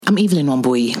I'm Evelyn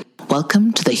Wambui.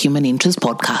 Welcome to the Human Interest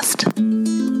Podcast.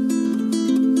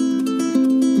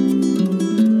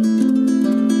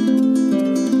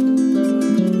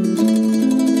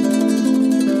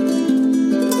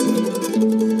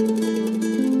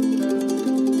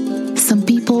 Some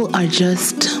people are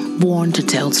just born to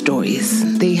tell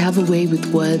stories. They have a way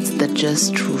with words that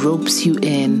just ropes you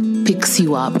in, picks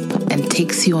you up, and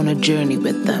takes you on a journey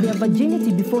with them. Their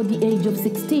virginity before the age of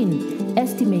 16,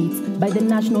 estimates by the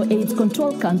National AIDS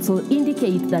Control Council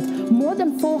indicate that more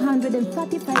than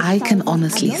 435,000... I can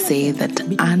honestly say that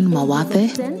Anne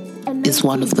Mawathe is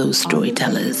one of those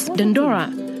storytellers.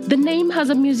 Dandora, the name has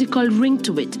a musical ring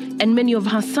to it, and many of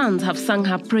her sons have sung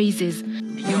her praises.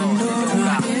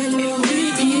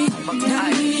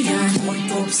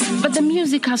 But the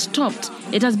music has stopped.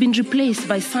 It has been replaced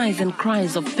by sighs and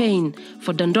cries of pain.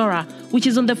 For Dandora, which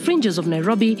is on the fringes of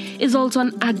Nairobi, is also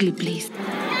an ugly place.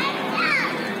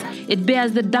 It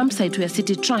bears the dump site where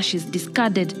city trash is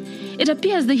discarded. It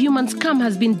appears the human scum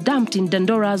has been dumped in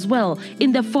Dandora as well,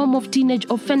 in the form of teenage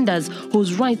offenders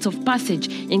whose rites of passage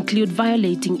include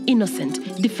violating innocent,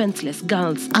 defenseless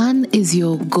girls. Anne is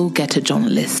your go-getter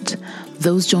journalist.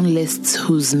 Those journalists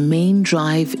whose main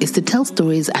drive is to tell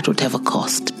stories at whatever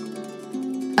cost.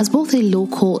 As both a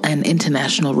local and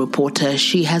international reporter,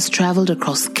 she has traveled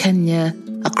across Kenya,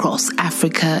 across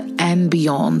Africa and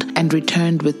beyond, and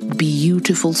returned with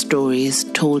beautiful stories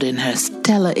told in her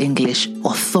stellar English,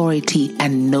 authority,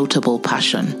 and notable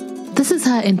passion. This is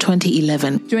her in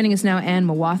 2011. Joining us now, Anne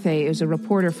Mawathe is a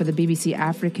reporter for the BBC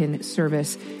African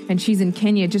service, and she's in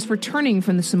Kenya, just returning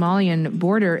from the Somalian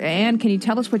border. Anne, can you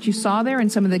tell us what you saw there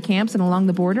in some of the camps and along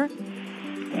the border?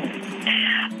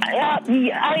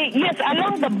 Yes,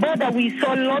 along the border we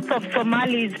saw lots of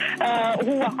Somalis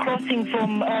who were crossing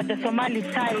from the Somali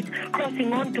side,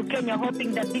 crossing on to Kenya,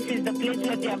 hoping that this is the place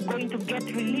where they are going to get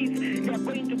relief. They are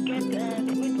going to get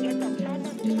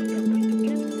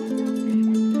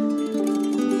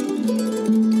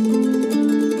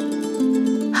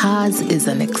Hers is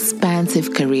an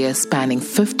expansive career spanning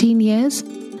 15 years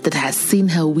that has seen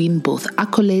her win both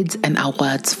accolades and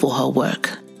awards for her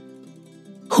work.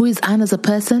 Who is Anne as a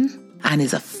person? Anne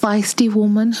is a feisty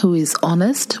woman who is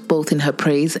honest, both in her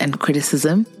praise and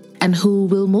criticism, and who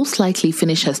will most likely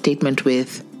finish her statement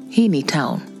with, "Hini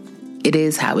town." It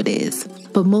is how it is.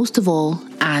 But most of all,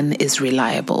 Anne is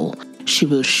reliable. She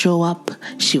will show up,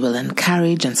 she will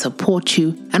encourage and support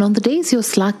you, and on the days you're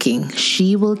slacking,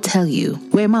 she will tell you,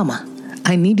 "Where mama?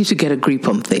 I need you to get a grip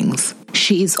on things."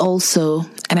 She is also,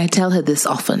 and I tell her this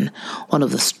often, one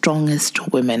of the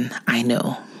strongest women I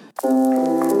know.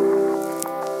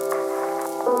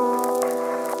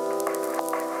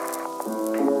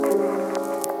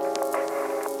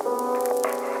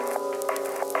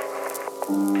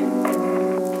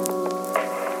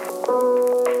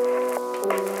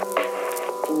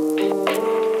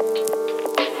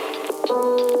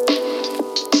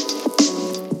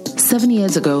 Seven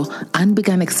years ago, Anne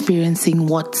began experiencing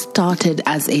what started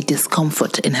as a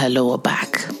discomfort in her lower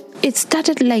back. It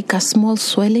started like a small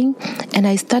swelling, and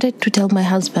I started to tell my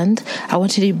husband I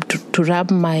wanted him to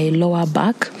rub my lower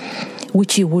back,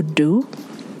 which he would do,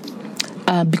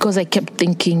 because I kept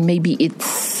thinking maybe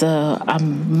it's a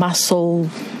muscle,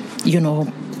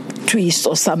 twist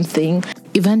or something.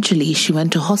 Eventually, she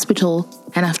went to hospital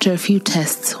and after a few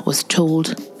tests was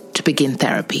told to begin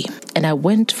therapy. And I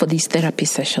went for these therapy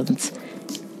sessions,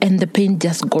 and the pain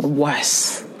just got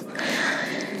worse.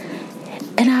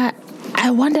 And I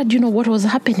wondered, what was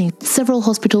happening. Several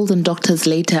hospitals and doctors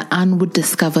later, Anne would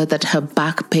discover that her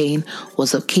back pain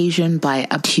was occasioned by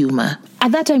a tumor.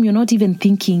 At that time, you're not even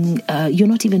thinking, you're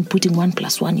not even putting 1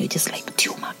 + 1. You're just like,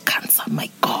 tumor, cancer, my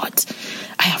God.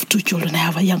 I have 2 children, I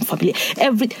have a young family.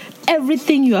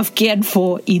 Everything you have cared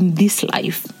for in this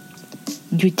life,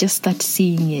 you just start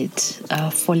seeing it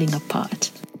falling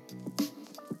apart.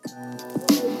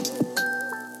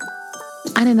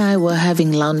 Anne and I were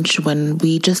having lunch when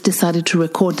we just decided to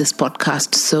record this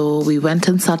podcast, so we went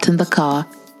and sat in the car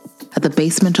at the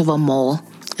basement of a mall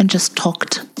and just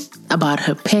talked about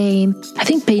her pain. I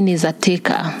think pain is a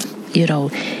taker,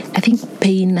 I think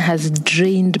pain has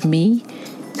drained me,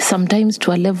 sometimes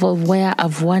to a level where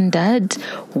I've wondered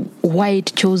why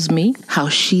it chose me. How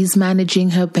she's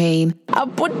managing her pain. I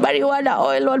put marijuana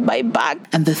oil on my back.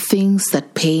 And the things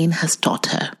that pain has taught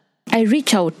her. I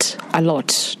reach out a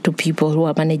lot to people who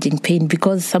are managing pain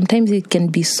because sometimes it can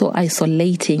be so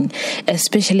isolating,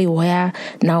 especially where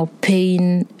now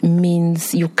pain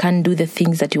means you can't do the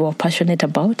things that you are passionate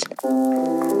about.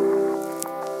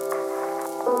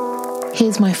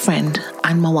 Here's my friend,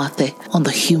 Anne Mawathe, on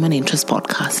the Human Interest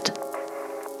Podcast.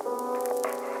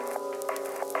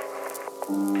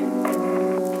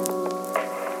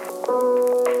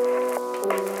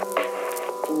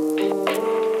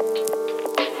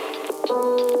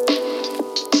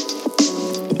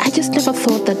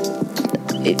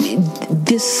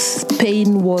 this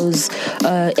pain was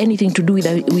anything to do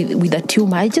with a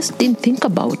tumor. I just didn't think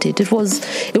about it. It was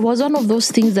one of those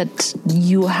things that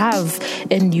you have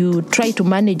and you try to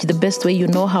manage the best way you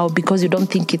know how because you don't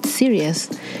think it's serious.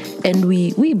 And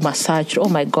we massaged. Oh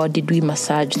my God, did we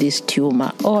massage this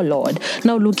tumor? Oh Lord.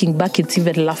 Now looking back, it's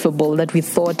even laughable that we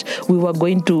thought we were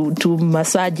going to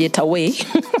massage it away.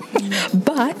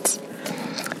 But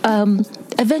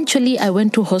eventually I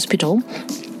went to hospital.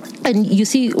 And you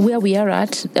see where we are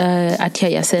at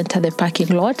Yaya Center, the parking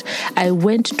lot. I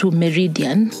went to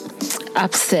Meridian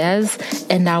upstairs,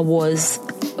 and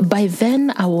by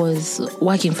then I was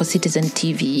working for Citizen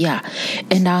TV,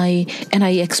 and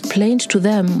I explained to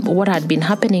them what had been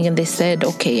happening, and they said,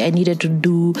 okay, I needed to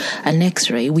do an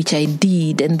X-ray, which I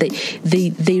did, and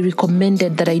they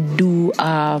recommended that I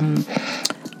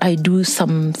do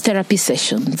some therapy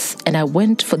sessions, and I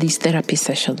went for these therapy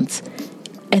sessions,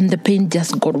 and the pain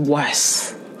just got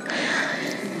worse,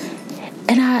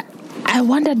 and I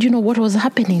wondered, what was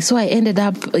happening. So I ended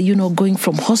up, going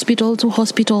from hospital to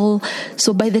hospital.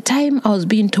 So by the time I was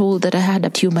being told that I had a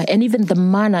tumor, and even the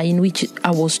manner in which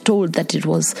I was told that it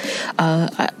was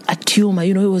a tumor,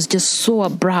 it was just so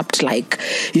abrupt, like,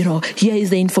 here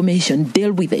is the information,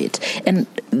 deal with it. And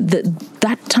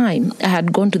that time I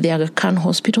had gone to the Aga Khan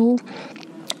hospital,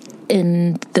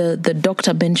 and the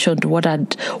doctor mentioned what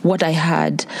I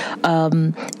had,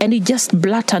 and he just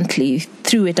blatantly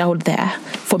threw it out there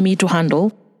for me to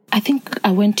handle. I think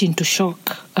I went into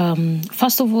shock.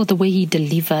 First of all, the way he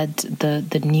delivered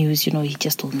the news, he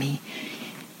just told me,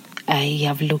 I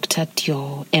have looked at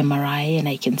your MRI and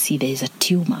I can see there's a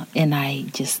tumor, and I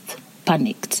just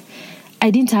panicked.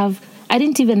 I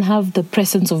didn't even have the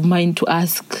presence of mind to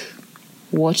ask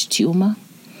what tumor.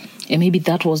 And maybe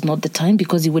that was not the time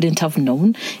because he wouldn't have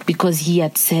known, because he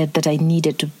had said that I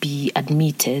needed to be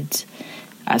admitted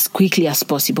as quickly as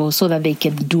possible so that they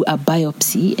can do a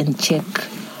biopsy and check,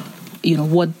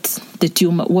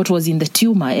 what was in the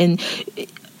tumor. And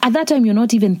at that time, you're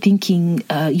not even thinking,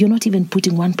 you're not even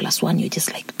putting 1 + 1. You're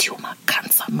just like, tumor,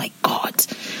 cancer, my God.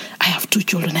 I have 2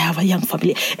 children, I have a young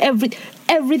family.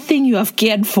 Everything you have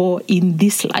cared for in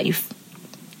this life,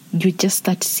 you just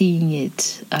start seeing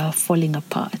it falling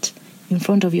apart in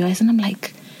front of your eyes. And I'm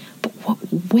like, but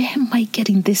where am I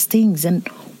getting these things, and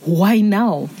why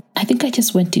now? I think I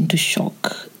just went into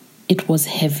shock. It was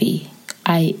heavy.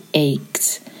 I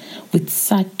ached with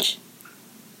such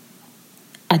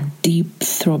a deep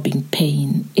throbbing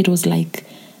pain. It was like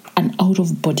an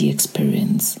out-of-body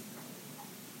experience.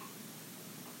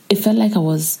 It felt like I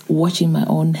was watching my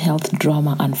own health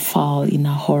drama unfold in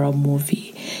a horror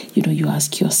movie. You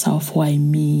ask yourself, why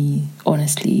me,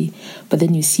 honestly? But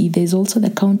then you see there's also the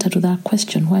counter to that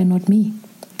question, why not me?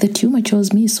 The tumor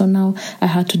chose me, so now I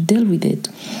had to deal with it.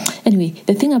 Anyway,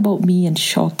 the thing about me and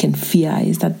shock and fear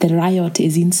is that the riot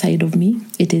is inside of me.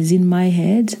 It is in my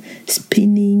head,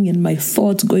 spinning, and my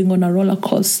thoughts going on a roller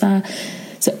coaster.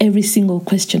 So every single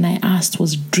question I asked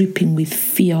was dripping with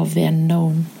fear of the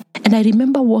unknown. And I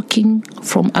remember walking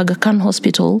from Aga Khan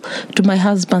Hospital to my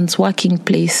husband's working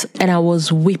place, and I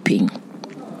was weeping.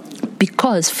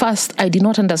 Because first, I did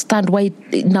not understand why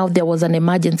now there was an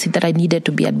emergency that I needed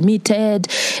to be admitted,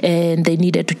 and they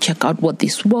needed to check out what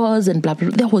this was, and blah, blah,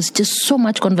 blah. There was just so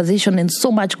much conversation and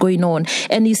so much going on.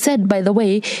 And he said, by the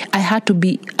way, I had to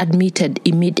be admitted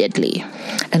immediately.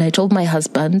 And I told my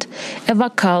husband, ever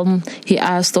calm, he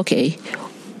asked, okay,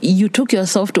 you took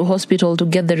yourself to hospital to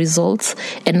get the results,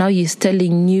 and now he's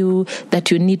telling you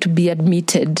that you need to be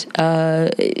admitted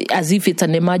as if it's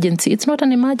an emergency. It's not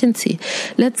an emergency.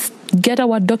 Let's get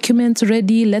our documents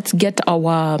ready. Let's get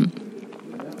our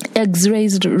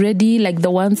X-rays ready, like the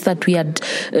ones that we had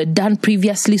done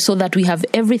previously, so that we have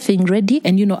everything ready.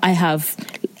 And, I have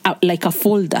like a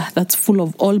folder that's full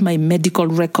of all my medical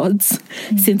records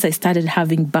since I started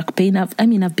having back pain. I've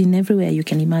been everywhere you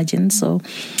can imagine. So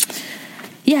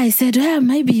I said,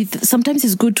 maybe sometimes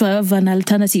it's good to have an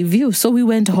alternative view. So we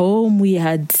went home, we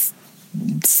had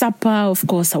supper. Of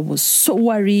course, I was so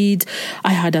worried.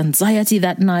 I had anxiety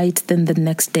that night. Then the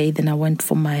next day, I went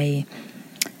for my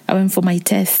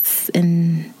tests,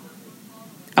 and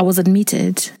I was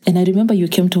admitted. And I remember you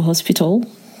came to hospital,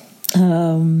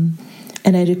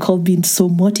 and I recall being so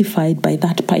mortified by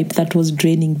that pipe that was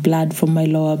draining blood from my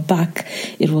lower back.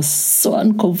 It was so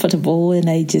uncomfortable, and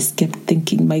I just kept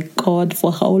thinking, my God,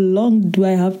 for how long do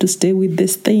I have to stay with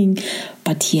this thing?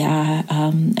 But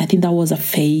I think that was a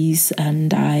phase,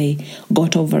 and I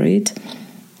got over it.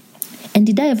 And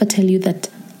did I ever tell you that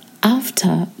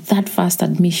after that first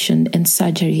admission and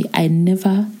surgery, I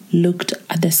never looked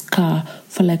at the scar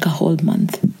for like a whole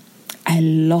month? I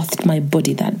loathed my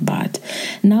body that bad.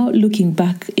 Now looking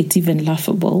back, it's even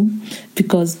laughable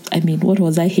because, what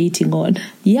was I hating on?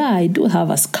 Yeah, I do have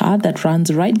a scar that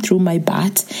runs right through my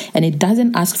butt and it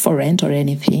doesn't ask for rent or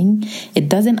anything. It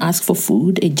doesn't ask for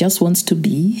food. It just wants to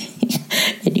be.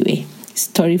 Anyway,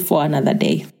 story for another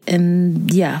day.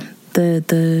 And yeah,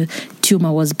 the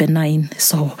tumor was benign.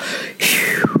 So,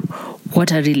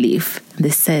 what a relief. They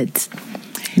said,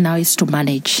 now it's to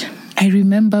manage. I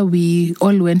remember we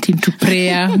all went into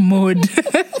prayer mode.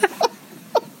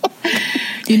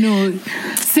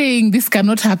 Saying this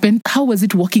cannot happen. How was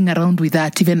it walking around with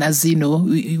that? Even as,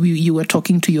 you were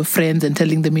talking to your friends and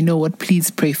telling them, please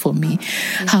pray for me.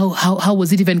 How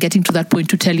was it even getting to that point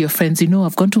to tell your friends,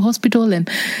 I've gone to hospital and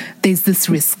there's this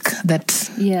risk that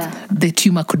the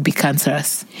tumor could be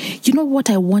cancerous? What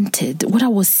I wanted, what I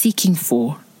was seeking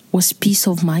for was peace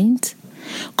of mind.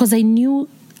 Because I knew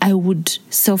I would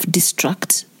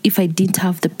self-destruct if I didn't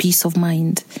have the peace of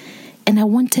mind. And I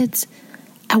wanted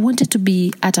to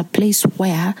be at a place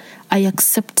where I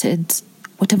accepted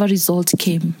whatever result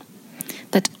came.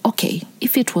 That, okay,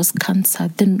 if it was cancer,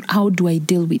 then how do I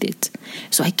deal with it?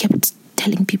 So I kept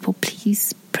telling people,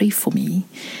 please pray for me.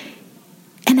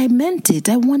 And I meant it.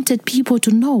 I wanted people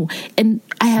to know. And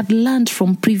I had learned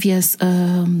from previous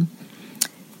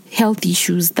health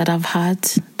issues that I've had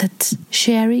that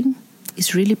sharing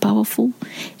is really powerful,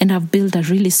 and I've built a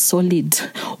really solid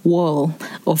wall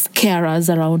of carers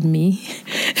around me.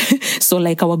 So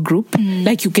like our group,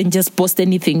 like you can just post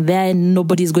anything there and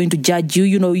nobody's going to judge you.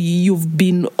 You've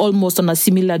been almost on a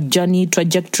similar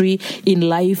trajectory in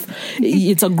life.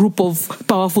 It's a group of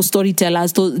powerful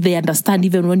storytellers, so they understand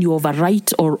even when you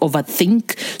overwrite or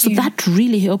overthink. So that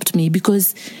really helped me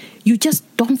because you just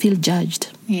don't feel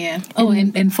judged. Yeah.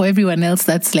 And for everyone else,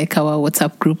 that's like our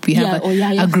WhatsApp group. We have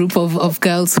a group of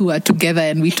girls who are together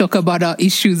and we talk about our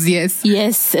issues.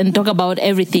 Yes, and talk about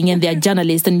everything, and they're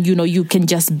journalists, and you can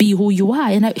just be who you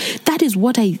are. And that is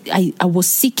what I was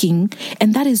seeking,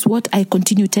 and that is what I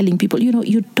continue telling people.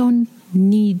 You don't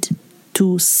need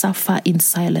to suffer in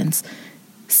silence.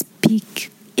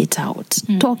 Speak it out,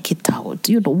 talk it out.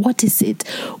 What is it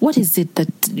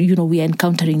that we are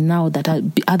encountering now that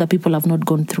other people have not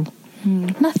gone through?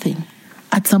 Nothing.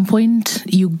 At some point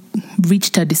you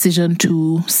reached a decision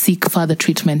to seek further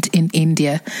treatment in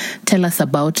India. Tell us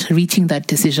about reaching that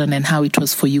decision and how it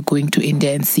was for you going to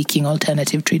India and seeking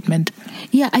alternative treatment.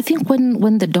 Yeah, I think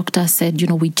when the doctor said,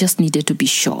 we just needed to be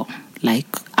sure, like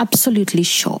absolutely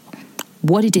sure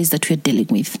what it is that we're dealing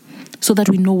with, so that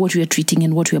we know what we are treating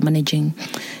and what we are managing.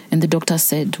 And the doctor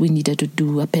said we needed to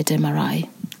do a PET MRI.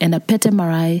 And a PET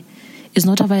MRI is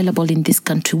not available in this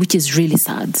country, which is really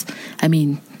sad.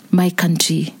 My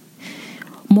country,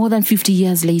 more than 50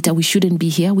 years later, we shouldn't be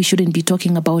here. We shouldn't be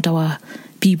talking about our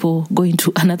people going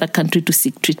to another country to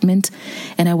seek treatment.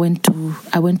 And I went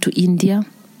to India,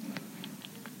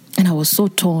 and I was so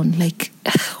torn, like,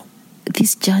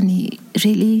 this journey,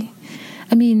 really?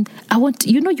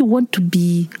 you want to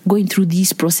be going through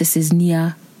these processes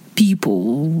near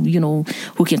people,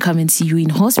 who can come and see you in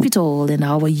hospital and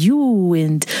how are you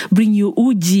and bring you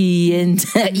uji and,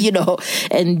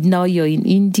 and now you're in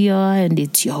India and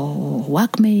it's your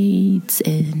workmates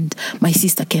and my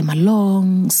sister came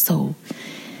along. So,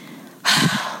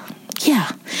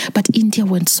 yeah, but India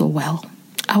went so well.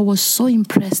 I was so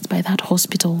impressed by that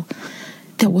hospital.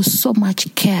 There was so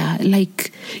much care.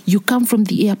 Like, you come from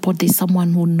the airport, there's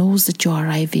someone who knows that you're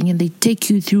arriving and they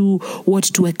take you through what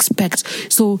to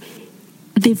expect. So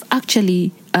they've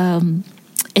actually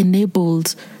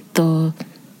enabled the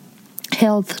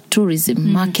health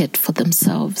tourism market for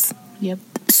themselves. Yep.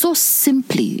 So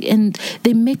simply. And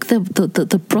they make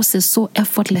the process so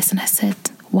effortless. And I said,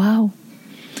 wow.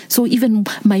 So even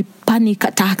my panic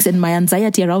attacks and my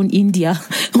anxiety around India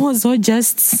was all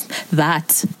just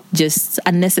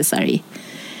unnecessary.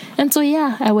 And so,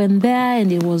 yeah, I went there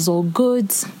and it was all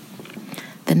good.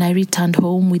 Then I returned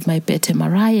home with my PET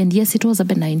MRI, and yes, it was a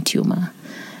benign tumor.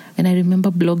 And I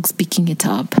remember blogs picking it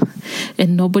up,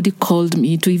 and nobody called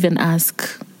me to even ask,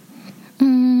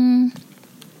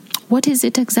 what is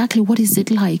it exactly? What is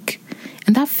it like?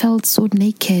 And that felt so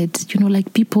naked,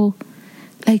 like people...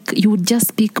 Like, you would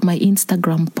just pick my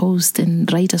Instagram post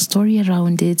and write a story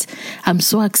around it. I'm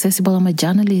so accessible. I'm a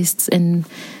journalist. And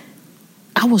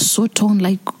I was so torn.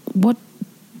 Like, what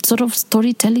sort of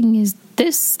storytelling is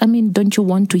this? Don't you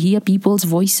want to hear people's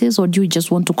voices, or do you just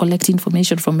want to collect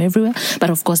information from everywhere? But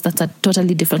of course, that's a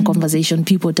totally different conversation.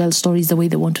 People tell stories the way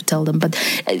they want to tell them. But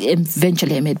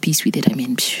eventually I made peace with it.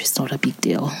 It's not a big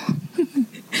deal.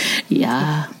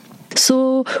 Yeah.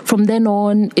 So from then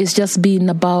on, it's just been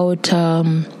about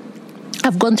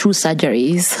I've gone through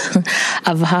surgeries.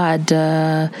 I've had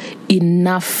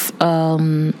enough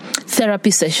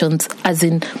therapy sessions, as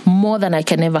in more than I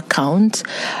can ever count.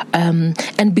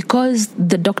 And because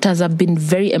the doctors have been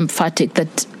very emphatic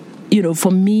that,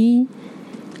 for me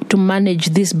to manage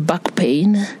this back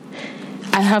pain,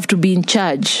 I have to be in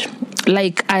charge.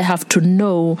 Like, I have to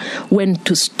know when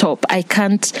to stop. I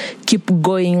can't keep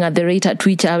going at the rate at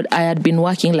which I had been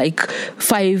working like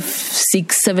 5,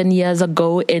 6, 7 years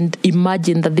ago and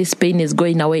imagine that this pain is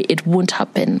going away. It won't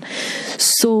happen.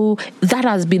 So that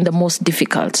has been the most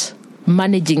difficult,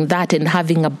 managing that and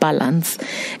having a balance.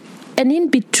 And in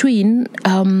between,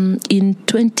 in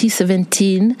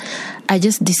 2017, I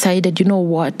just decided,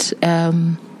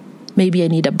 maybe I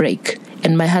need a break.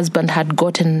 And my husband had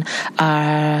gotten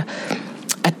a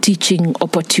teaching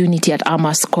opportunity at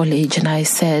Amherst College, and I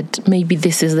said, maybe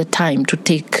this is the time to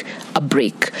take a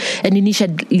break. And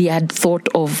initially I had thought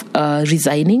of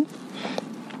resigning.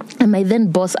 And my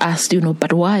then boss asked,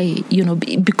 but why?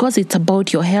 Because it's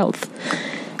about your health.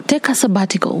 Take a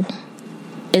sabbatical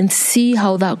and see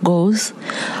how that goes.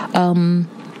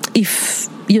 If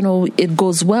it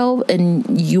goes well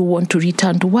and you want to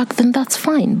return to work, then that's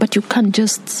fine. But you can't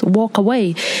just walk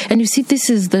away. And you see, this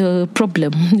is the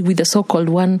problem with the so-called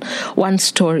one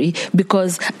story,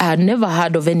 because I had never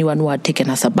heard of anyone who had taken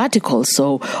a sabbatical.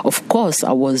 So, of course,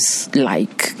 I was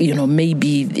like,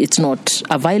 maybe it's not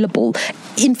available.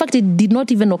 In fact, it did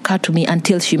not even occur to me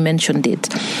until she mentioned it.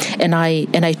 And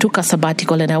I took a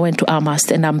sabbatical and I went to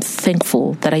Amherst, and I'm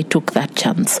thankful that I took that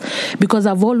chance, because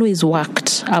I've always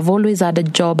worked. I've always had a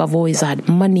job. I've always had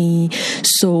money.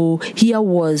 So here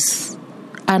was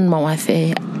Anne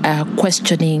Mawathe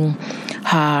questioning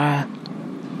her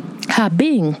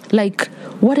being. Like,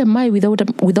 what am I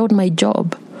without my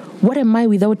job? What am I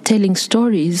without telling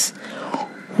stories?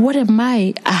 What am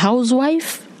I, a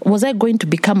housewife? Was I going to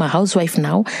become a housewife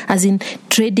now? As in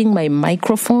trading my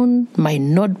microphone, my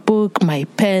notebook, my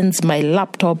pens, my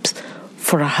laptops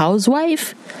for a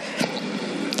housewife?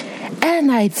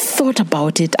 And I thought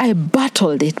about it. I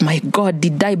battled it. My God,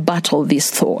 did I battle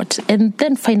this thought? And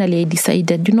then finally I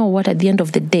decided, at the end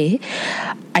of the day,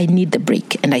 I need the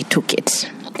break. And I took it.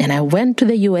 And I went to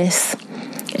the US.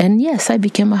 And yes, I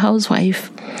became a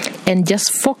housewife and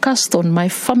just focused on my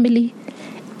family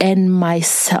and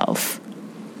myself.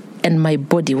 And my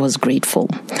body was grateful.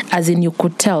 As in, you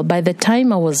could tell, by the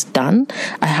time I was done,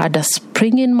 I had a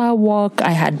spring in my walk.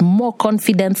 I had more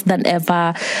confidence than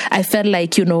ever. I felt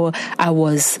like, I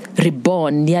was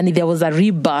reborn. There was a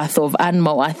rebirth of Anne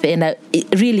Mawathe. And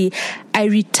I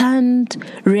returned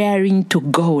raring to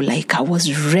go. Like, I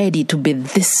was ready to be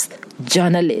this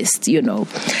journalist,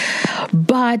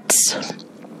 But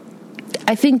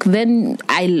I think then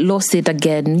I lost it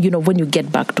again, when you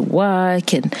get back to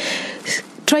work, and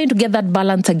trying to get that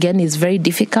balance again is very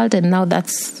difficult. And now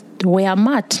that's where I'm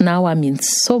at. Now I'm in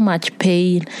so much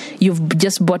pain. You've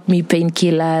just bought me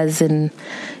painkillers, and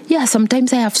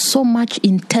sometimes I have so much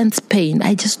intense pain.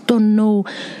 I just don't know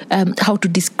how to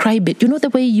describe it. The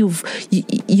way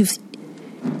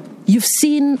you've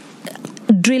seen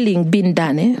drilling being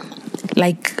done,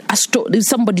 like a stone,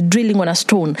 somebody drilling on a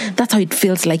stone. That's how it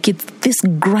feels like. It's this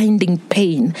grinding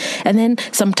pain. And then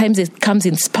sometimes it comes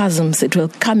in spasms. It will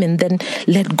come and then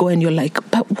let go, and you're like,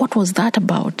 but what was that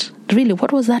about? Really,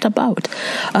 what was that about?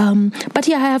 But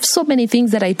I have so many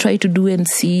things that I try to do and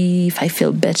see if I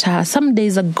feel better. Some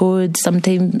days are good. Some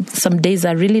days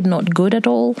are really not good at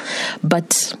all.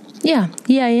 But here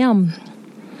I am,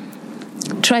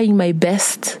 trying my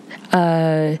best,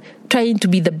 trying to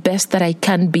be the best that I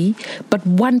can be. But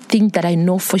one thing that I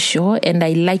know for sure, and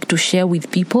I like to share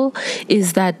with people,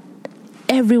 is that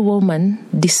every woman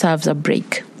deserves a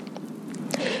break.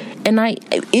 And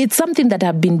it's something that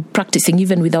I've been practicing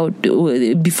even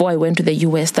before I went to the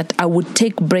US, that I would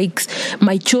take breaks.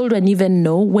 My children even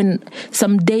know when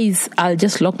some days I'll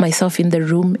just lock myself in the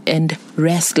room and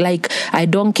rest. Like, I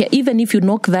don't care. Even if you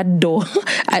knock that door,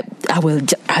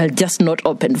 I'll just not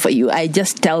open for you. I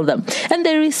just tell them. And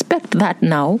they respect that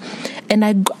now. And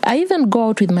I even go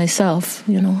out with myself,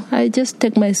 I just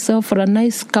take myself for a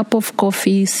nice cup of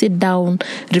coffee, sit down,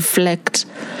 reflect.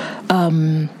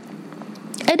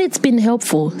 And it's been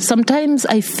helpful. Sometimes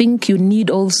I think you need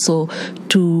also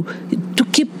to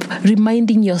keep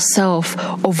reminding yourself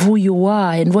of who you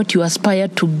are and what you aspire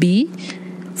to be,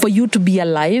 for you to be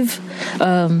alive.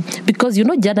 Because,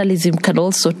 journalism can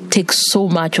also take so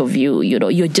much of you.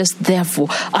 You're just there for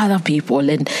other people,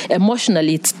 and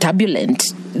emotionally it's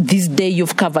turbulent. This day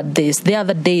you've covered this. The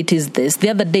other day it is this. The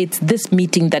other day it's this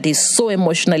meeting that is so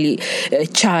emotionally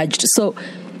charged. So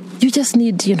you just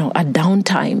need, a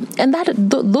downtime. And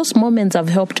those moments have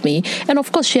helped me. And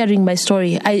of course, sharing my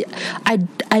story, I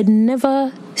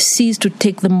never cease to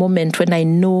take the moment when I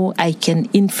know I can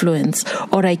influence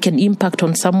or I can impact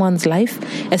on someone's life,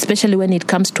 especially when it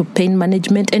comes to pain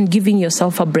management and giving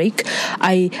yourself a break.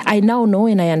 I now know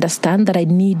and I understand that I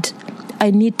need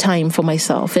time for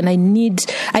myself, and I need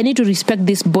to respect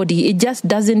this body. It just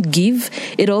doesn't give.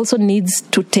 It also needs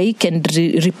to take and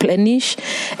replenish.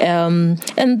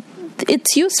 And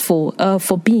it's useful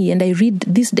for me. And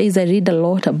these days I read a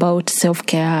lot about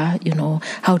self-care,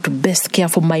 how to best care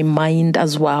for my mind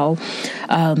as well.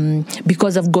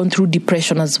 Because I've gone through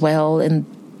depression as well, and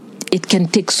it can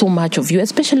take so much of you,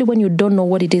 especially when you don't know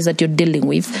what it is that you're dealing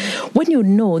with. When you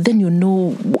know, then you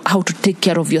know how to take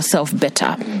care of yourself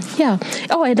better. Yeah.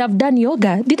 Oh, and I've done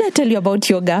yoga. Did I tell you about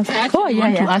yoga? I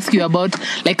want to ask you about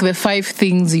the 5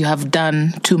 things you have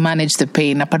done to manage the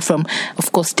pain, apart from,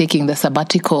 of course, taking the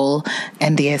sabbatical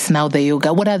and yes, now the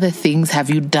yoga. What other things have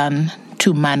you done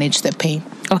to manage the pain?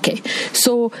 Okay.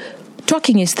 So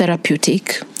talking is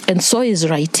therapeutic, and so is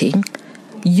writing.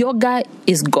 Yoga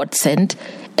is God-sent.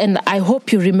 And I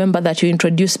hope you remember that you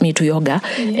introduced me to yoga.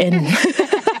 And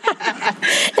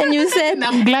and you said... And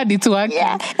I'm glad it worked.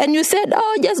 Yeah. And you said,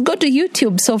 just go to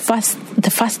YouTube. So the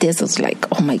first days I was like,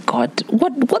 oh my God,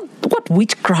 what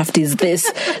witchcraft is this?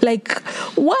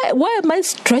 Why am I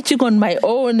stretching on my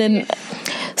own? And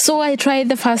so I tried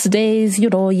the first days,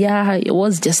 it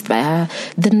was just there.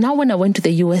 Then now when I went to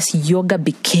the US, yoga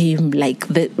became like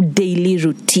the daily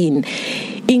routine,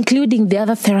 including the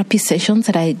other therapy sessions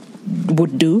that I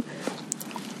would do.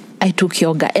 I took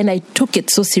yoga, and I took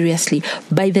it so seriously.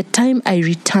 By the time I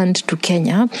returned to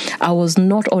Kenya, I was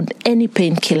not on any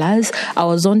painkillers. I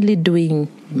was only doing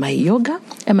my yoga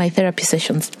and my therapy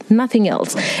sessions, nothing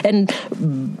else. And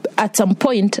at some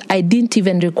point, I didn't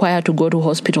even require to go to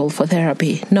hospital for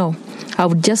therapy. No, I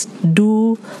would just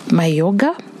do my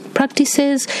yoga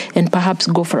practices and perhaps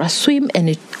go for a swim,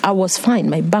 and I was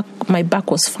fine. My back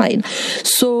was fine.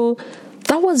 So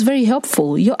that was very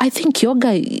helpful. I think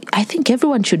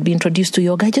everyone should be introduced to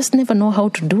yoga. I just never know how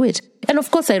to do it. And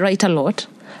of course, I write a lot.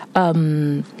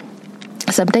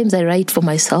 Sometimes I write for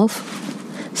myself.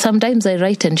 Sometimes I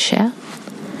write and share.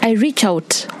 I reach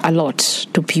out a lot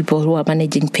to people who are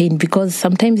managing pain, because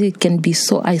sometimes it can be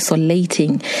so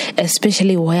isolating,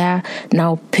 especially where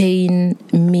now pain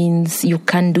means you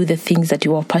can't do the things that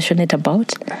you are passionate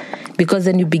about, because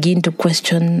then you begin to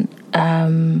question,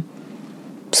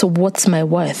 so what's my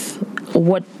worth?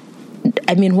 Why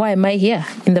am I here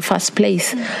in the first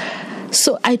place?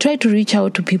 So I try to reach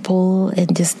out to people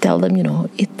and just tell them,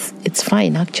 it's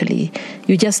fine, actually.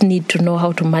 You just need to know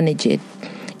how to manage it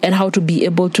and how to be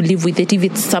able to live with it if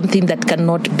it's something that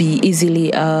cannot be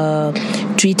easily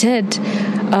treated.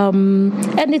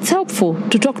 And it's helpful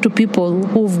to talk to people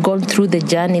who've gone through the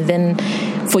journey. Then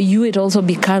for you, it also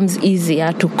becomes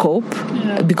easier to cope,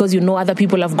 because other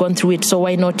people have gone through it, so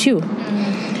why not you?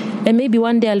 And maybe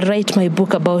one day I'll write my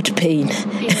book about pain.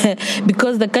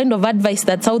 Because the kind of advice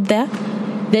that's out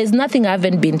there's nothing I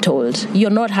haven't been told.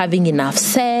 You're not having enough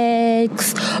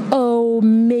sex. Oh,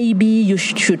 maybe you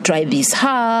should try this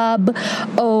herb.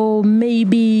 Oh,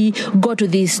 maybe go to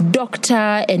this doctor,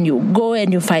 and you go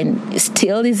and you find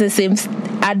still is the same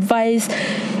advice.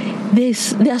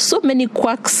 There are so many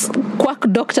quack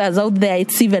doctors out there,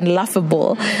 it's even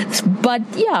laughable. But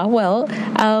yeah,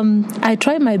 I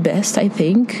try my best, I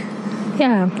think.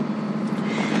 Yeah.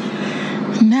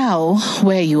 Now,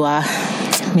 where you are,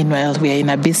 meanwhile, we are in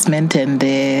a basement, and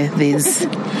there's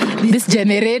this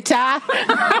generator.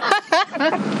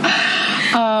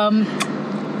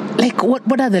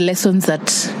 What are the lessons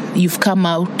that you've come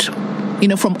out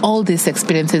from all these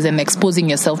experiences and exposing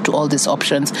yourself to all these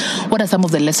options? What are some of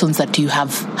the lessons that you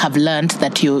have learned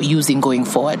that you're using going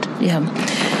forward? Yeah.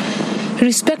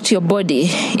 Respect your body.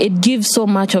 It gives so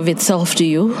much of itself to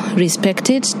you. Respect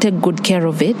it. Take good care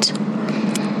of it.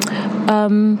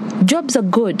 Jobs are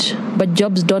good, but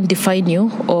jobs don't define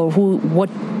you or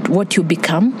what you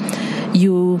become.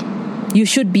 You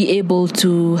should be able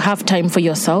to have time for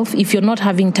yourself. If you're not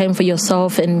having time for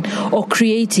yourself or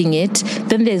creating it,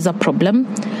 then there's a problem.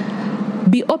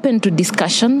 Be open to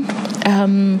discussion.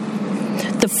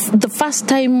 The first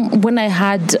time when I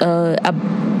had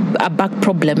a back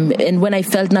problem, and when I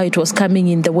felt now it was coming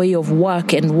in the way of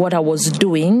work and what I was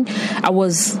doing, I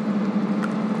was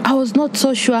not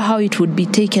so sure how it would be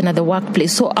taken at the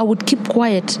workplace. So I would keep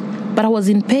quiet, but I was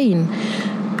in pain.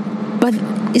 But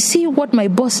you see what my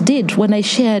boss did when I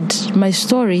shared my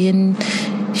story, and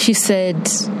she said,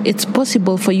 it's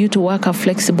possible for you to work a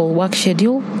flexible work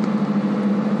schedule.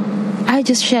 I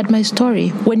just shared my story.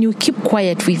 When you keep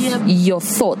quiet with your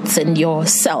thoughts and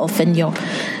yourself and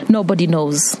nobody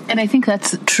knows. And I think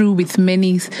that's true with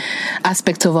many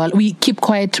aspects of we keep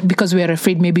quiet because we are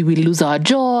afraid maybe we lose our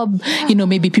job,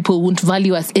 maybe people won't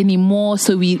value us anymore,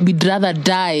 so we'd rather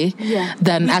die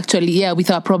than actually, with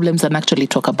our problems than actually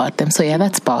talk about them. So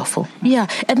that's powerful. Yeah,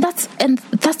 and that's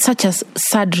such a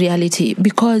sad reality,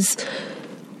 because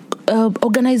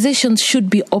organizations should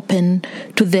be open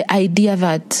to the idea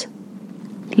that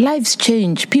lives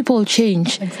change, people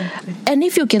change. Exactly. And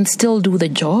if you can still do the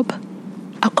job,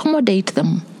 accommodate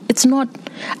them. It's not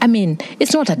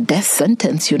a death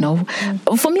sentence,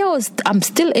 For me, I'm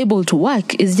still able to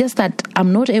work. It's just that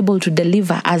I'm not able to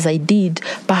deliver as I did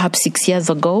perhaps 6 years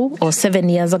ago or 7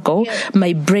 years ago. Yeah.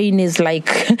 My brain is like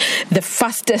the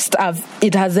fastest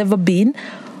it has ever been.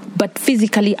 But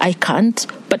physically I can't.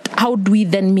 But how do we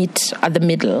then meet at the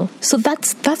middle? So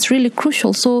that's really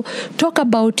crucial. So talk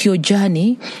about your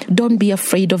journey. Don't be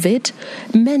afraid of it.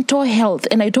 Mental health.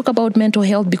 And I talk about mental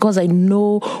health because I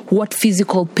know what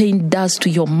physical pain does to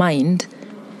your mind.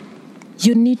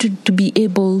 You need to be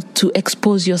able to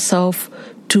expose yourself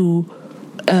to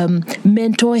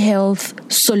mental health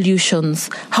solutions,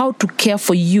 how to care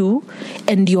for you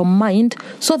and your mind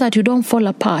so that you don't fall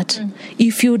apart.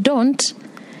 If you don't,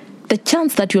 the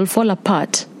chance that you'll fall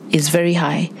apart is very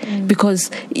high. Because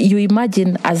you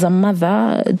imagine, as a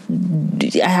mother,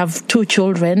 I have 2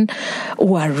 children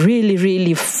who are really,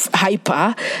 really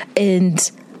hyper,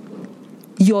 and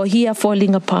you're here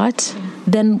falling apart.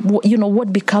 Then,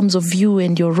 what becomes of you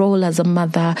and your role as a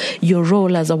mother, your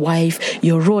role as a wife,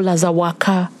 your role as a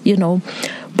worker,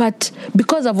 But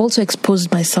because I've also exposed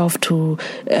myself to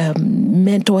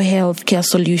mental health care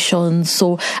solutions,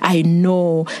 so I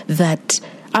know that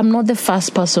I'm not the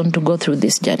first person to go through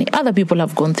this journey. Other people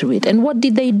have gone through it. And what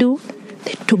did they do?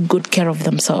 They took good care of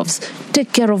themselves.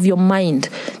 Take care of your mind.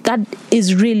 That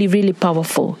is really, really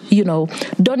powerful.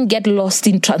 Don't get lost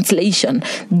in translation.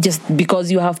 Just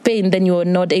because you have pain, then you're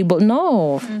not able.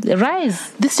 No,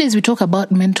 rise. These days we talk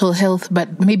about mental health,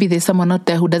 but maybe there's someone out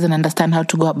there who doesn't understand how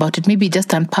to go about it. Maybe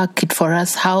just unpack it for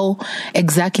us. How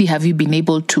exactly have you been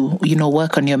able to,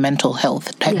 work on your mental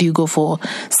health? Do you go for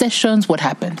sessions? What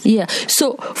happens? Yeah.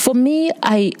 So for me,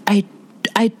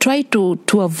 I try to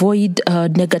avoid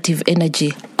negative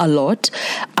energy a lot.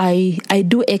 I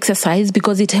do exercise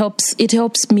because it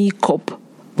helps me cope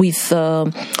with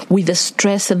the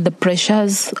stress and the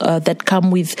pressures that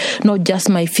come with not just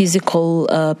my physical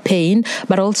pain,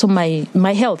 but also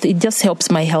my health. It just helps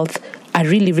my health a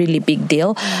really, really big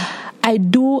deal. I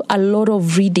do a lot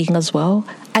of reading as well.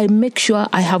 I make sure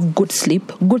I have good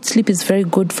sleep. Good sleep is very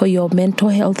good for your mental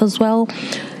health as well.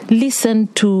 I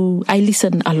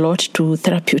listen a lot to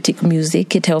therapeutic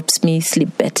music. It helps me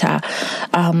sleep better.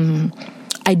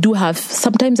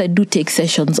 Sometimes I do take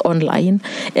sessions online,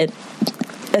 and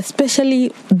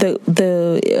especially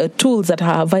the tools that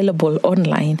are available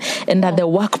online and at the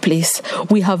workplace.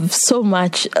 We have so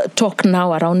much talk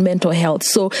now around mental health.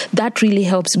 So that really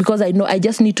helps, because I know I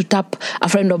just need to tap a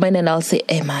friend of mine and I'll say,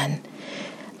 hey man,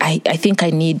 I think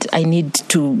I need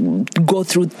to go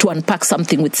through to unpack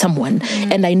something with someone,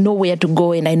 and I know where to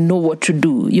go and I know what to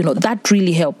do. That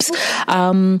really helps.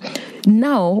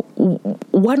 Now,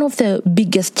 one of the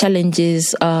biggest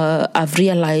challenges I've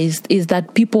realized is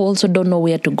that people also don't know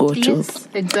where to go to. Yes,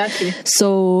 exactly.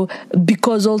 So,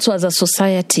 because also as a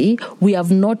society, we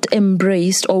have not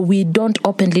embraced, or we don't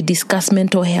openly discuss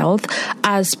mental health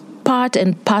as part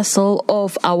and parcel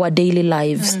of our daily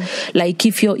lives. Like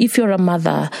if you're a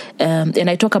mother, and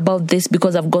I talk about this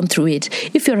because I've gone through it.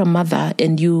 If you're a mother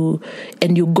and you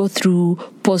go through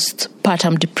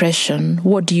postpartum depression,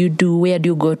 what do you do? Where do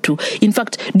you go to? In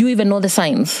fact, do you even know the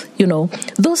signs?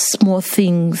 Those small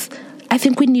things. I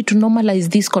think we need to normalize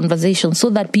these conversations so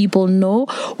that people know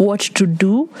what to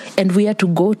do and where to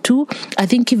go to. I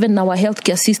think even our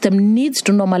healthcare system needs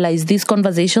to normalize these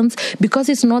conversations, because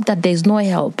it's not that there's no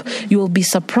help. You will be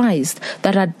surprised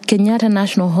that at Kenyatta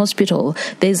National Hospital,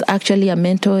 there's actually a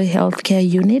mental health care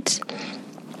unit.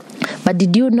 But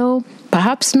did you know?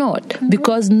 Perhaps not,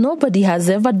 because nobody has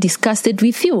ever discussed it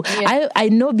with you. Yeah. I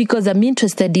know, because I'm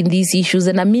interested in these issues,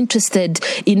 and I'm interested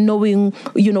in knowing,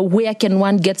 where can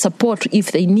one get support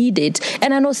if they need it.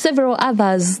 And I know several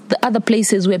other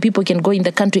places where people can go in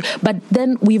the country, but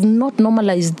then we've not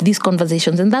normalized these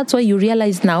conversations. And that's why you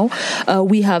realize now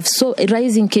we have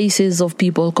rising cases of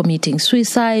people committing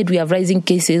suicide. We have rising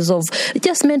cases of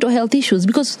just mental health issues,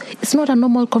 because it's not a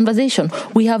normal conversation.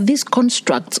 We have these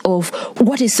constructs of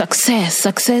what is success.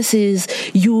 Success is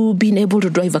you being able to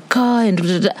drive a car,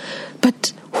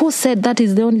 but Who said that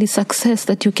is the only success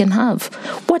that you can have?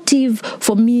 What if,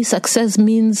 for me, success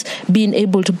means being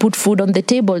able to put food on the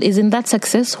table? Isn't that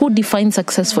success? Who defines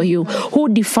success for you? Who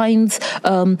defines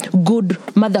good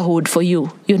motherhood for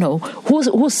you?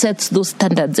 Who sets those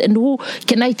standards? And who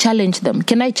can I challenge them?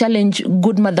 Can I challenge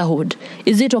good motherhood?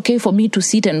 Is it okay for me to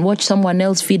sit and watch someone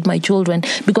else feed my children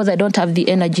because I don't have the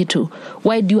energy to?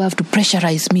 Why do you have to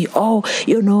pressurize me?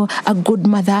 A good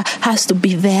mother has to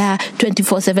be there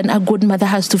 24/7. A good mother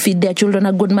has to feed their children.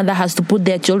 A good mother has to put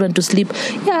their children to sleep.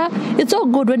 Yeah, it's all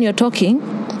good when you're talking,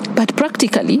 but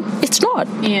practically, it's not.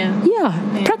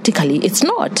 Yeah, practically, it's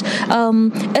not.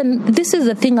 And this is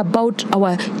the thing about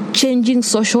our changing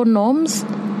social norms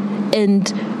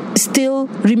and still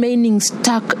remaining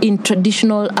stuck in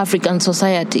traditional African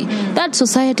society. That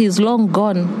society is long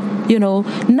gone.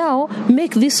 Now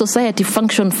make this society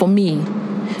function for me.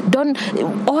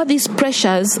 All these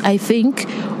pressures, I think,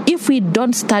 if we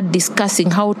don't start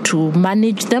discussing how to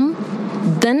manage them,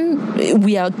 then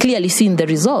we are clearly seeing the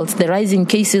results, the rising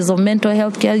cases of mental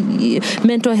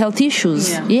health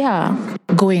issues. Yeah.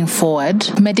 Going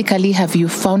forward, medically, have you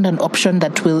found an option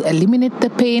that will eliminate the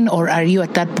pain, or are you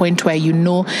at that point where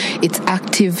it's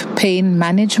active pain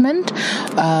management?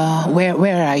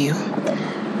 Where are you?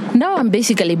 Now I'm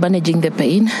basically managing the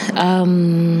pain.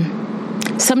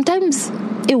 Sometimes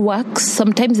it works,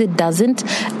 sometimes it doesn't.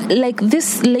 Like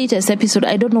this latest episode,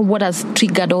 I don't know what has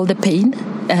triggered all the pain.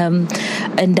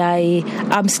 And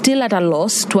I'm still at a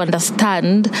loss to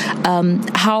understand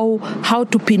how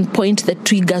to pinpoint the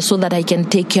trigger so that I can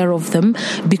take care of them,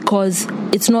 because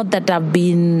it's not that I've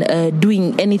been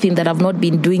doing anything that I've not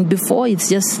been doing before. It's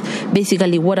just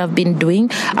basically what I've been doing.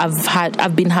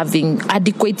 I've been having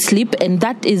adequate sleep, and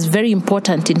that is very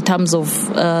important in terms of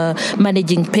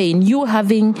managing pain. You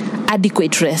having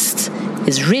adequate rest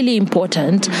is really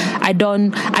important. I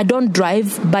don't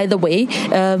drive, by the way,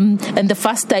 and the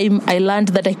first time I learned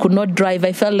that I could not drive,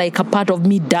 I felt like a part of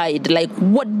me died. Like,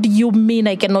 what do you mean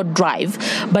I cannot drive?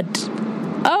 But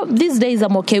these days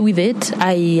I'm okay with it.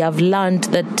 I have learned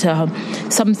that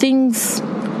some things,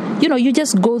 you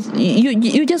just go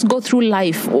through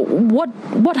life.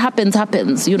 What happens.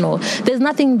 There's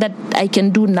nothing that I can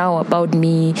do now about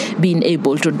me being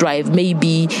able to drive,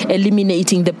 maybe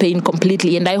eliminating the pain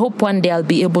completely, and I hope one day I'll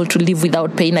be able to live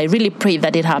without pain. I really pray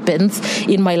that it happens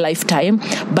in my lifetime,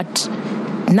 but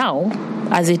now,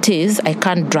 as it is, I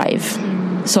can't drive.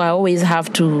 So I always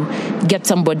have to get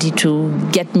somebody to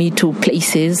get me to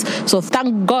places. So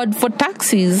thank God for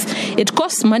taxis. It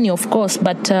costs money, of course,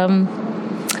 but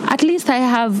at least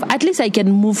I can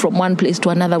move from one place to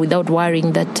another without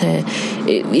worrying that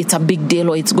it's a big deal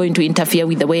or it's going to interfere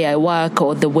with the way I work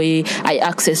or the way I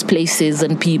access places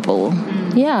and people.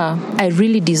 Yeah, I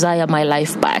really desire my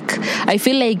life back. I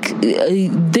feel like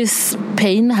this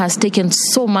pain has taken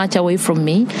so much away from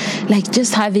me. Like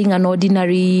just having an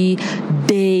ordinary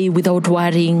day without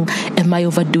worrying, am I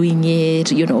overdoing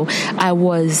it? I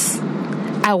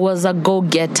was a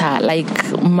go-getter.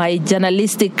 Like my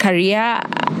journalistic career,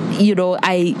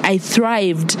 I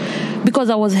thrived because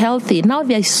I was healthy. Now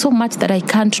there's so much that I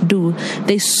can't do.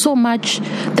 There's so much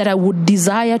that I would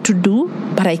desire to do,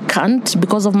 but I can't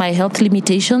because of my health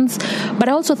limitations. But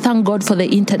I also thank God for the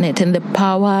internet and the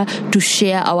power to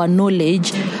share our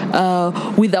knowledge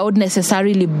without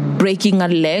necessarily breaking a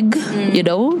leg,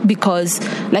 because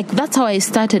like that's how I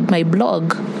started my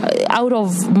blog, out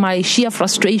of my sheer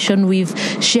frustration with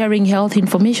sharing health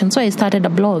information. So I started a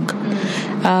blog.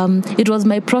 It was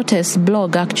my protest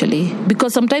blog, actually,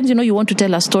 because sometimes, you want to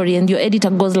tell a story and your editor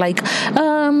goes like,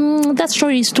 that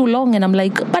story is too long. And I'm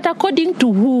like, but according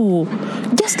to who?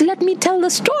 Just let me tell the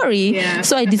story. Yeah.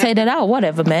 So I decided,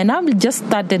 whatever, man. I'll just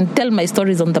start and tell my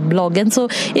stories on the blog. And so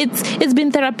it's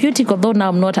been therapeutic, although now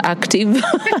I'm not active.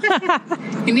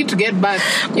 You need to get back.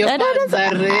 Your fans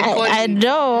are recording. I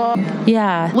know.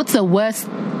 Yeah. What's the worst,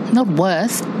 not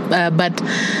worst, but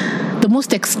the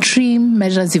most extreme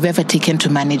measures you've ever taken to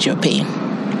manage your pain?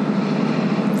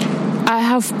 I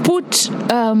have put,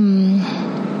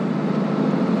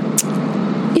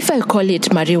 if I call it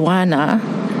marijuana,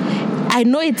 I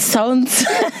know it sounds...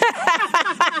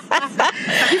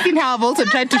 Have you seen how I've also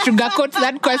tried to sugarcoat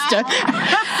that question?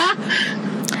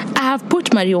 I have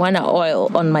put marijuana oil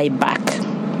on my back.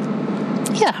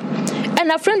 Yeah.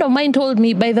 And a friend of mine told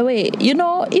me, by the way,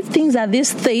 if things are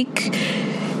this thick,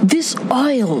 this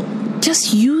oil,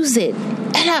 just use it.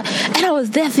 And I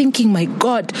was there thinking, my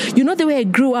God, the way I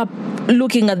grew up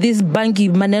looking at these banky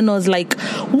manenos, like,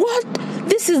 what?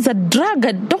 This is a drug.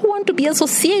 I don't want to be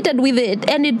associated with it.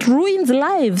 And it ruins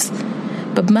lives.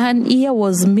 But man, here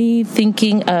was me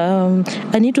thinking,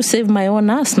 I need to save my own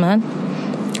ass, man.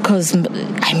 because,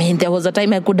 there was a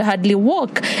time I could hardly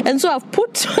walk. And so I've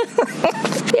put,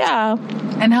 yeah.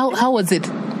 And how was it?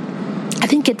 I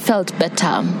think it felt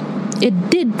better. It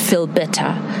did feel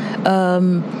better.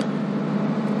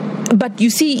 But you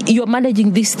see, you're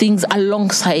managing these things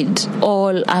alongside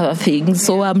all other things.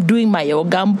 So I'm doing my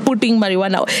yoga, I'm putting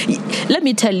marijuana. Let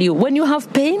me tell you, when you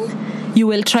have pain, you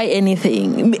will try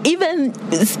anything. Even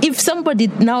if somebody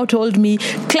now told me,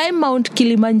 climb Mount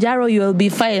Kilimanjaro, you will be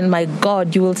fine. My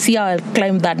God, you will see how I'll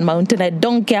climb that mountain. I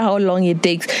don't care how long it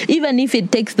takes. Even if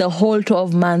it takes the whole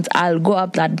 12 months, I'll go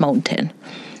up that mountain.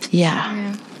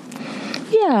 Yeah.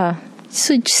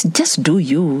 So just do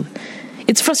you.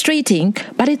 It's frustrating,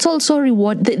 but it's also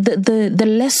reward. The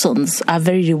lessons are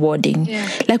very rewarding. Yeah.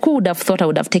 Like, who would have thought I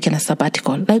would have taken a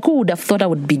sabbatical? Like, who would have thought I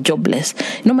would be jobless?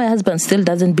 My husband still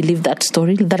doesn't believe that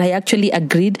story, that I actually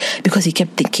agreed, because he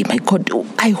kept thinking, my God,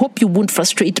 I hope you won't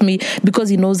frustrate me, because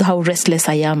he knows how restless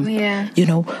I am. Yeah.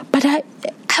 But I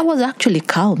was actually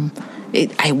calm.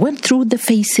 I went through the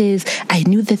phases. I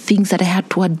knew the things that I had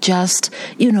to adjust,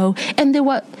 and there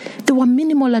were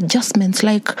minimal adjustments.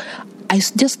 Like, I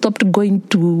just stopped going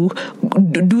to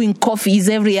doing coffees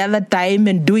every other time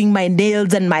and doing my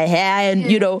nails and my hair and,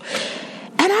 and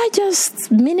I just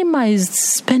minimized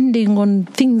spending on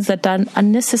things that are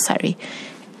unnecessary.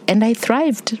 And I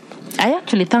thrived. I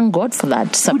actually thank God for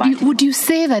that. Would you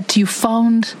say that you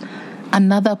found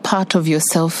another part of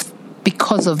yourself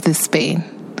because of this pain?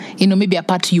 Maybe a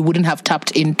part you wouldn't have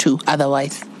tapped into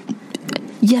otherwise?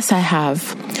 Yes, I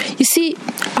have. You see,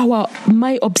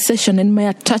 my obsession and my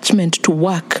attachment to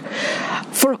work,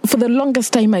 for the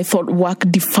longest time I thought work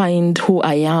defined who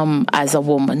I am as a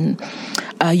woman.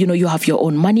 You have your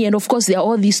own money. And of course, there are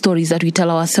all these stories that we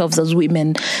tell ourselves as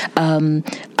women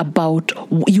about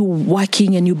you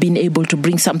working and you being able to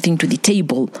bring something to the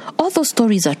table. All those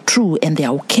stories are true and they're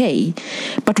okay.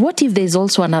 But what if there's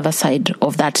also another side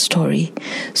of that story?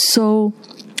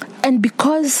 And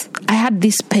because I had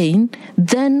this pain,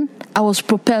 then I was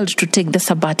propelled to take the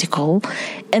sabbatical.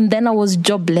 And then I was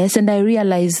jobless and I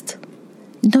realized,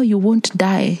 no, you won't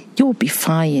die. You'll be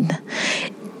fine.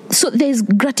 So there's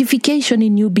gratification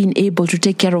in you being able to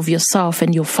take care of yourself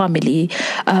and your family.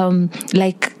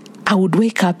 Like, I would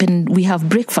wake up and we have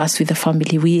breakfast with the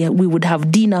family. We would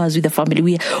have dinners with the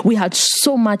family. We had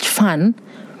so much fun.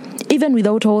 Even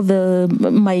without all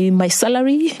my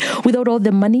salary, without all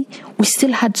the money, we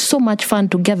still had so much fun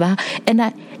together. And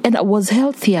I was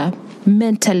healthier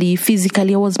mentally,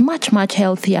 physically. I was much, much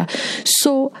healthier.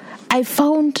 So I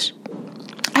found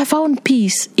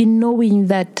peace in knowing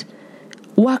that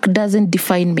work doesn't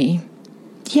define me.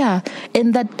 Yeah,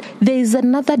 and that there is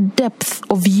another depth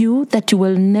of you that you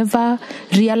will never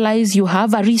realize you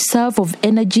have, a reserve of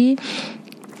energy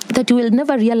that you will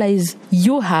never realize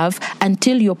you have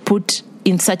until you're put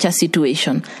in such a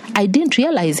situation. I didn't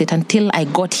realize it until I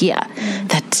got here,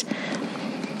 that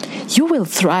you will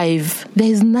thrive. There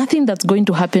is nothing that's going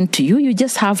to happen to you. You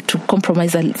just have to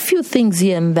compromise a few things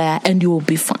here and there and you will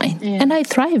be fine. Yeah. And I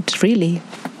thrived, really.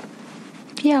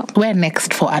 Yeah. Where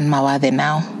next for Anne Mawathe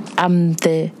now? I'm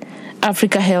the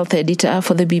Africa Health Editor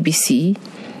for the BBC,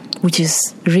 which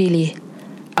is really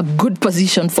a good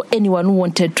position for anyone who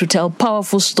wanted to tell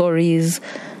powerful stories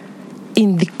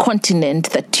in the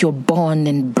continent that you're born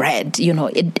and bred.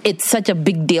 It's such a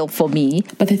big deal for me.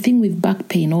 But the thing with back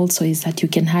pain also is that you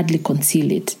can hardly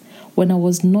conceal it. When I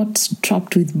was not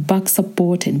strapped with back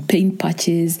support and pain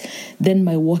patches, then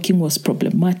my walking was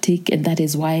problematic, and that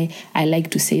is why I like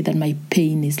to say that my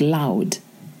pain is loud.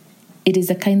 It is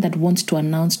the kind that wants to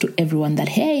announce to everyone that,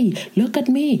 hey, look at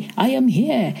me, I am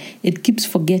here. It keeps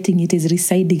forgetting it is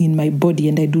residing in my body,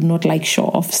 and I do not like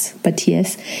show-offs. But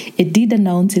yes, it did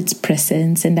announce its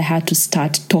presence, and I had to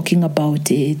start talking about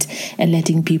it and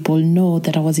letting people know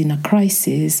that I was in a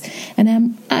crisis.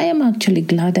 And I am actually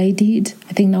glad I did.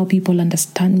 I think now people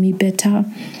understand me better.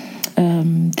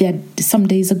 Some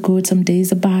days are good, some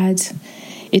days are bad.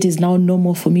 It is now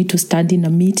normal for me to stand in a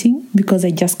meeting because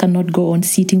I just cannot go on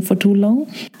sitting for too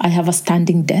long. I have a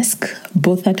standing desk,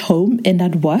 both at home and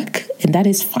at work, and that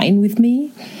is fine with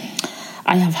me.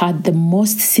 I have had the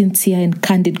most sincere and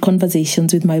candid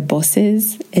conversations with my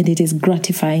bosses, and it is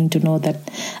gratifying to know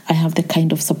that I have the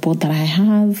kind of support that I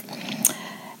have.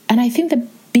 And I think the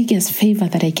biggest favor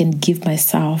that I can give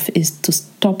myself is to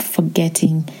stop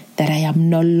forgetting that I am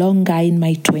no longer in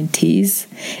my 20s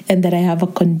and that I have a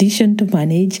condition to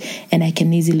manage and I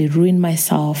can easily ruin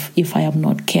myself if I am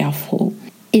not careful.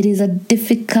 It is a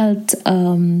difficult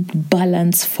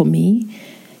balance for me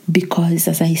because,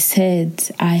 as I said,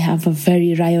 I have a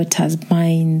very riotous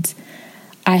mind.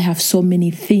 I have so many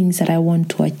things that I want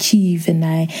to achieve, and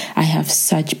I have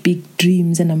such big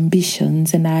dreams and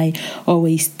ambitions, and I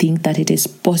always think that it is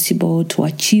possible to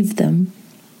achieve them.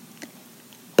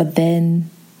 But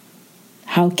then,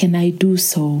 how can I do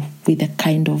so with the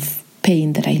kind of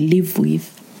pain that I live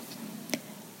with?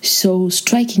 So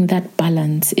striking that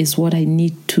balance is what I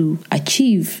need to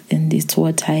achieve, and it's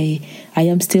what I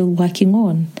am still working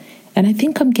on. And I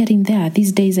think I'm getting there.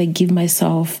 These days I give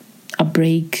myself a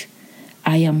break.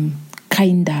 I am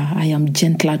kinder, I am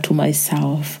gentler to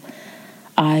myself.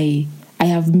 I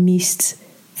have missed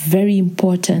very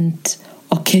important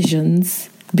occasions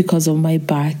because of my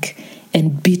back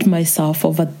and beat myself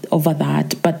over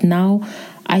that. But now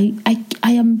I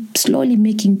am slowly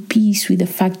making peace with the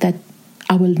fact that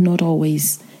I will not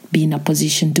always be in a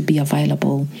position to be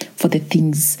available for the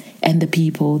things and the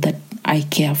people that I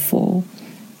care for.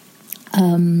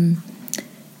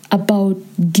 About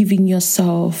giving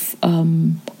yourself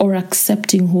or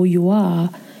accepting who you are.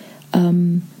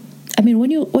 When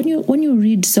you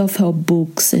read self-help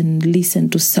books and listen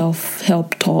to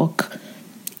self-help talk,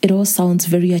 it all sounds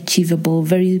very achievable,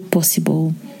 very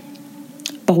possible.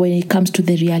 But when it comes to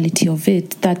the reality of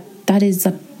it, that is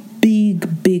a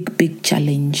big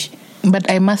challenge.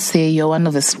 But I must say, you're one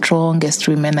of the strongest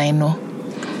women I know.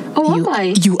 Oh, am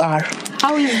I? You are.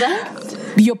 How is that?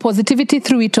 Your positivity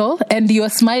through it all, and you're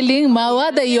smiling.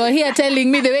 Mawathe, you're here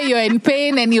telling me the way you're in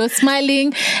pain, and you're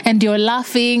smiling and you're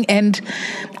laughing. And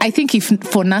I think if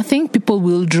for nothing, people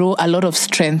will draw a lot of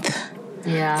strength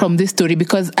from this story,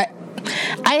 because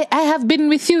I have been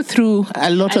with you through a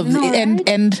lot of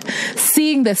and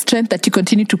seeing the strength that you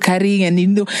continue to carry,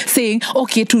 and saying,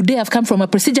 okay, today I've come from a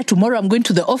procedure, tomorrow I'm going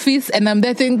to the office, and I'm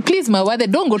there saying, please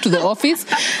Mawathe, don't go to the office.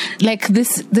 Like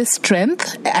this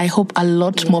strength, I hope a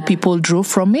lot more people draw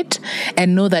from it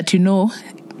and know that,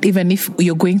 even if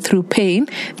you're going through pain,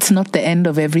 it's not the end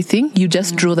of everything. You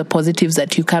just draw the positives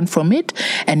that you can from it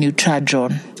and you trudge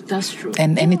on. That's true.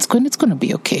 And it's going to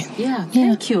be okay. Yeah,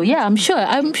 thank you. Yeah, I'm sure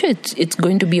it's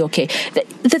going to be okay.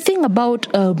 The thing about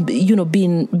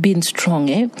being strong,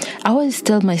 I always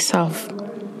tell myself,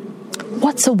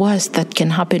 what's the worst that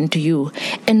can happen to you?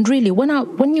 And really,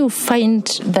 when you find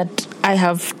that I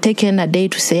have taken a day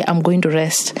to say I'm going to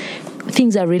rest,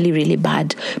 things are really, really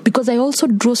bad, because I also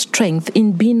draw strength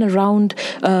in being around,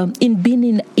 in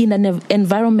being in an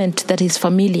environment that is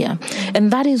familiar.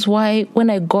 And that is why when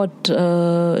I got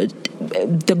the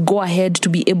go-ahead to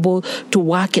be able to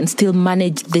work and still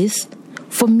manage this,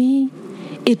 for me,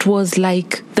 it was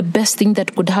like the best thing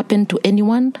that could happen to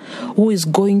anyone who is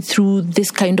going through this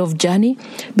kind of journey,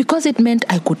 because it meant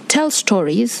I could tell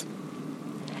stories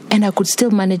and I could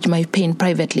still manage my pain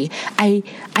privately. I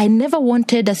never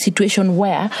wanted a situation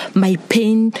where my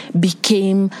pain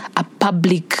became a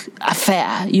public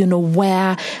affair,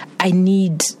 where I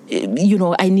need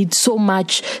so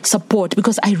much support,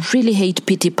 because I really hate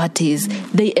pity parties.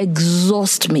 They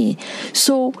exhaust me.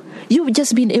 So you've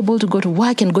just been able to go to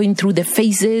work and going through the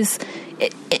phases.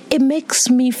 It makes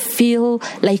me feel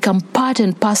like I'm part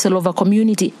and parcel of a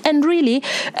community. And really,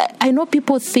 I know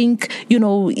people think, if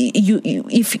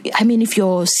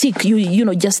you're sick,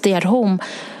 you just stay at home.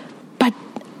 But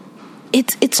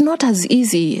it's not as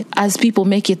easy as people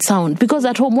make it sound, because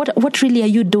at home, what really are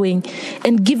you doing?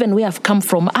 And given where I've come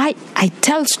from, I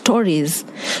tell stories.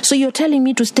 So you're telling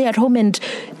me to stay at home and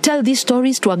tell these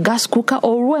stories to a gas cooker,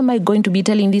 or who am I going to be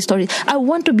telling these stories? I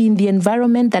want to be in the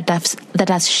environment that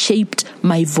has shaped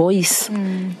my voice.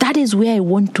 That is where I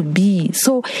want to be.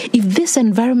 So if this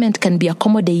environment can be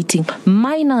accommodating,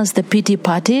 minus the pity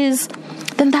parties,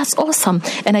 then that's awesome.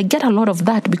 And I get a lot of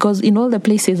that, because in all the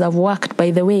places I've worked,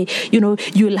 by the way,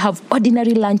 you'll have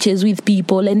ordinary lunches with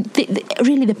people, and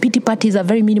really the pity parties are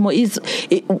very minimal.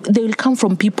 They will come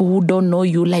from people who don't know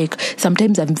you. Like,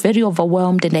 sometimes I'm very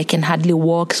overwhelmed and I can hardly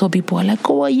walk, so people are like,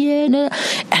 oh yeah, no.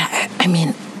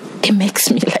 It makes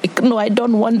me like, no, I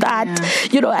don't want that.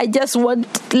 Yeah. I just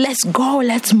want, let's go,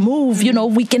 let's move,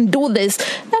 we can do this.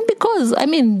 And because,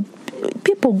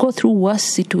 people go through worse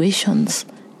situations,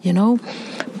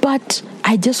 but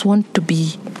I just want to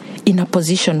be in a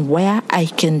position where I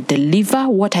can deliver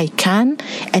what I can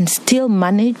and still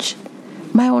manage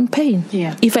my own pain.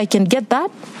 Yeah. If I can get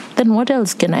that, then what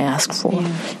else can I ask for?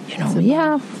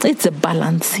 Yeah. It's a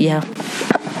balance. Yeah.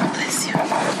 Bless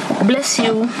you. Bless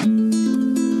you.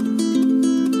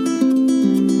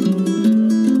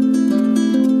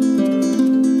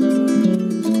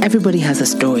 Everybody has a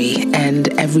story, and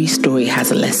every story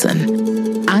has a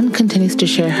lesson. Anne continues to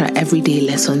share her everyday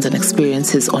lessons and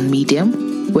experiences on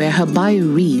Medium, where her bio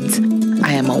reads,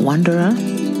 I am a wanderer,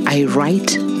 I write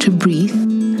to breathe,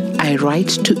 I write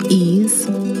to ease,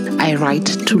 I write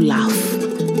to laugh.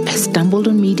 I stumbled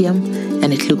on Medium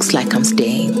and it looks like I'm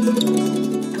staying.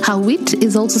 Her wit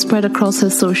is also spread across her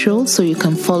socials, so you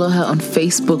can follow her on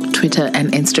Facebook, Twitter,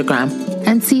 and Instagram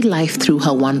and see life through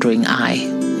her wandering eye.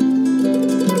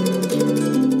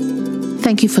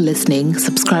 Thank you for listening.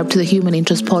 Subscribe to the Human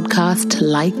Interest Podcast,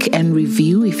 like and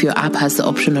review if your app has the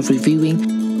option of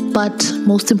reviewing. But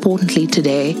most importantly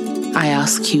today, I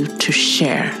ask you to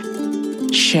share.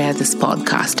 Share this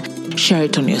podcast. Share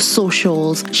it on your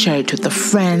socials, share it with a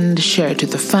friend, share it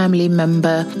with a family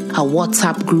member, a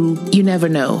WhatsApp group. You never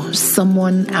know.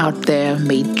 Someone out there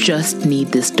may just need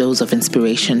this dose of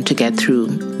inspiration to get through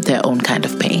their own kind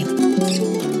of pain.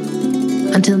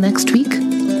 Until next week,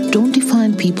 don't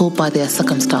define people by their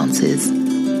circumstances,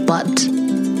 but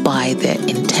by their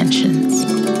intention.